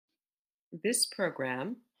This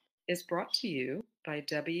program is brought to you by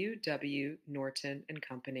W. W. Norton and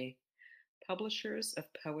Company, publishers of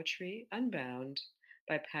Poetry Unbound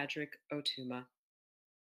by Patrick Otuma.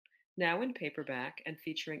 Now in paperback and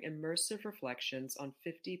featuring immersive reflections on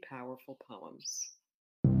 50 powerful poems.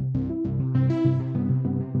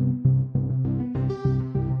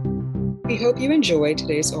 We hope you enjoy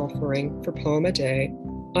today's offering for Poem a Day,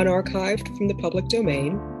 unarchived from the public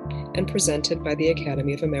domain and presented by the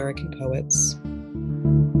Academy of American Poets.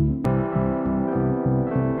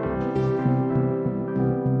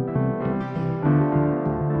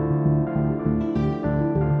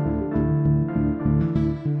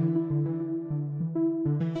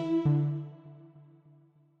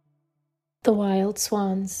 The Wild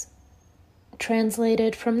Swans,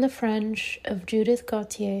 translated from the French of Judith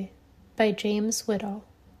Gautier by James Whittall.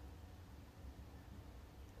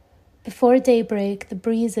 Before daybreak, the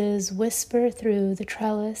breezes whisper through the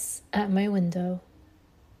trellis at my window.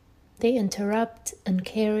 They interrupt and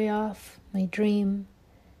carry off my dream,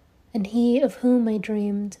 and he of whom I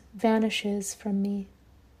dreamed vanishes from me.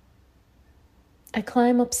 I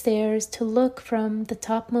climb upstairs to look from the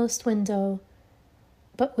topmost window,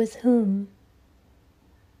 but with whom?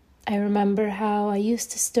 I remember how I used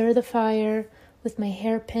to stir the fire with my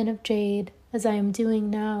hairpin of jade as I am doing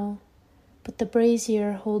now, but the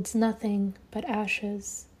brazier holds nothing but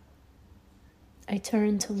ashes. I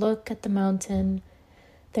turn to look at the mountain.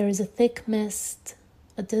 There is a thick mist,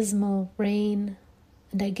 a dismal rain,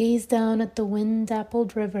 and I gaze down at the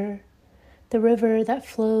wind-dappled river, the river that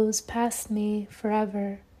flows past me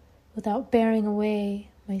forever without bearing away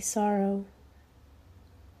my sorrow.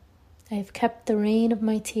 I have kept the rain of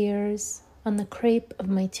my tears on the crepe of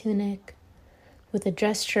my tunic. With a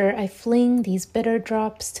gesture, I fling these bitter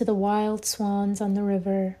drops to the wild swans on the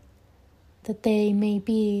river, that they may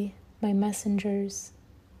be my messengers.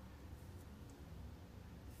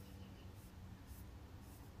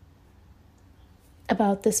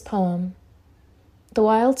 About this poem. The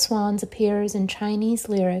Wild Swans appears in Chinese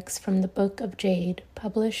lyrics from the Book of Jade,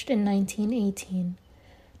 published in 1918,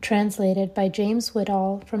 translated by James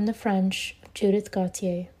Whittall from the French of Judith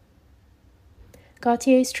Gautier.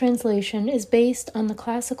 Gautier's translation is based on the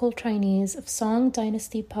classical Chinese of Song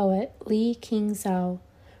Dynasty poet Li Qingzhao,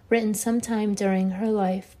 written sometime during her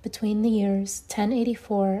life between the years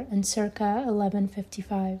 1084 and circa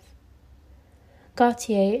 1155.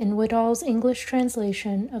 Gautier, in Whittall's English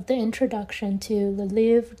translation of the introduction to Le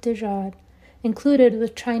Livre de Jade, included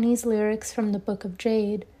with Chinese lyrics from the Book of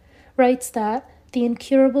Jade, writes that the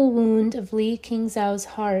incurable wound of Li Qingzhao's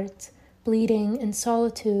heart, bleeding in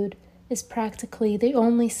solitude, is practically the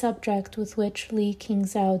only subject with which Li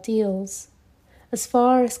Qingzhao deals. As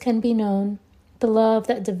far as can be known, the love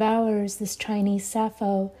that devours this Chinese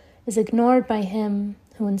Sappho is ignored by him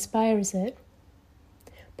who inspires it.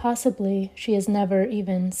 Possibly she has never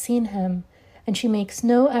even seen him, and she makes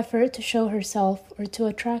no effort to show herself or to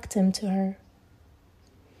attract him to her.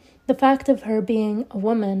 The fact of her being a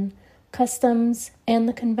woman, customs and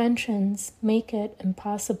the conventions make it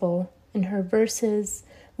impossible. In her verses,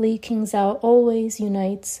 Li Qingzhao always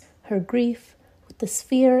unites her grief with the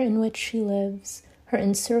sphere in which she lives, her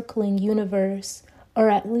encircling universe, or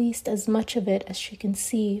at least as much of it as she can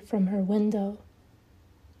see from her window.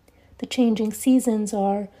 The changing seasons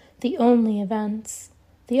are the only events,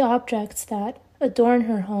 the objects that adorn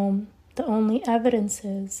her home, the only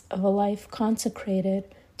evidences of a life consecrated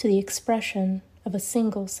to the expression of a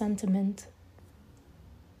single sentiment.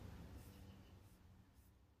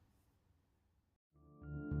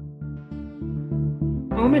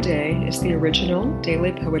 Poem a Day is the original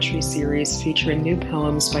daily poetry series featuring new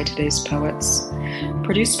poems by today's poets.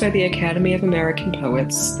 Produced by the Academy of American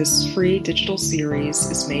Poets, this free digital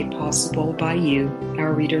series is made possible by you,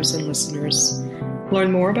 our readers and listeners.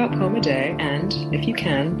 Learn more about Poem a Day and, if you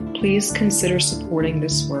can, please consider supporting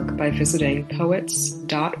this work by visiting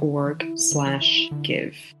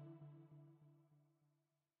poets.org/give.